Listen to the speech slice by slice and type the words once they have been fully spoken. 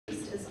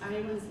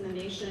Iowans in the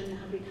nation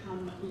have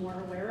become more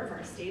aware of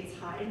our state's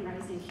high and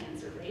rising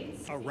cancer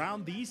rates.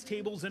 Around these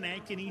tables in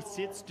Ankeny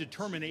sits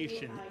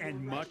determination,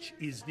 and much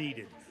is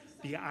needed.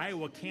 The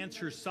Iowa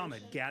Cancer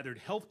Summit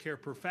gathered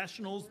healthcare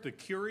professionals, the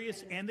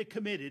curious, and the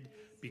committed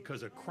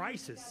because a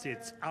crisis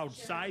sits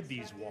outside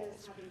these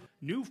walls.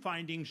 New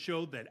findings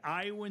showed that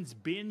Iowans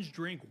binge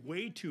drink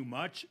way too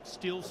much,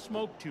 still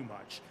smoke too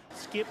much,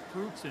 skip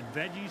fruits and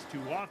veggies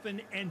too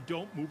often, and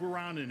don't move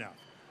around enough.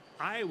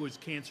 Iowa's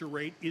cancer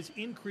rate is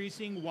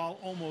increasing while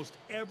almost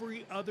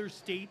every other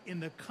state in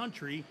the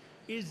country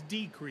is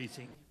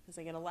decreasing. Because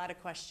I get a lot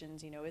of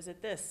questions, is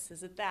it this,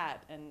 is it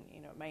that? And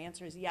my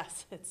answer is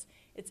yes, it's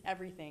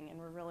everything, and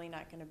we're really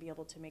not going to be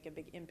able to make a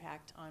big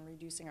impact on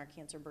reducing our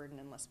cancer burden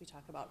unless we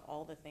talk about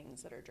all the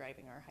things that are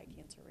driving our high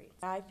cancer rates.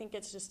 I think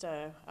it's just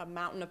a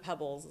mountain of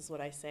pebbles is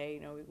what I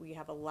say. We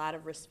have a lot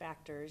of risk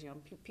factors.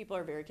 People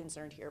are very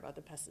concerned here about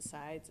the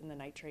pesticides and the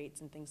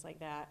nitrates and things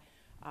like that.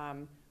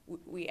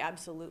 We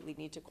absolutely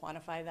need to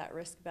quantify that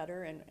risk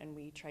better, and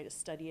we try to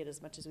study it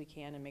as much as we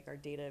can and make our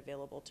data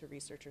available to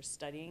researchers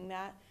studying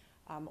that.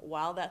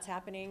 While that's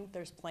happening,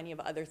 there's plenty of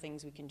other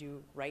things we can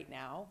do right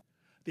now.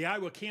 The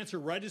Iowa Cancer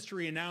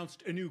Registry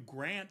announced a new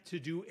grant to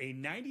do a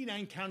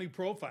 99-county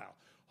profile,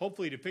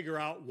 hopefully to figure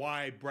out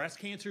why breast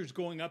cancer is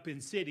going up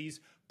in cities,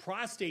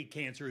 prostate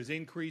cancer is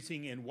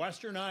increasing in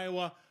western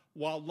Iowa,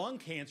 while lung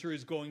cancer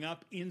is going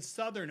up in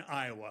southern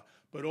Iowa.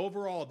 But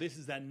overall, this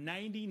is a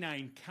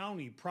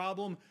 99-county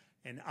problem,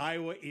 and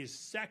Iowa is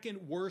second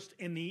worst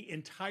in the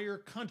entire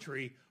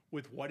country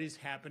with what is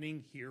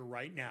happening here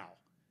right now.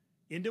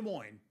 In Des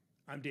Moines,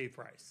 I'm Dave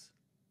Price.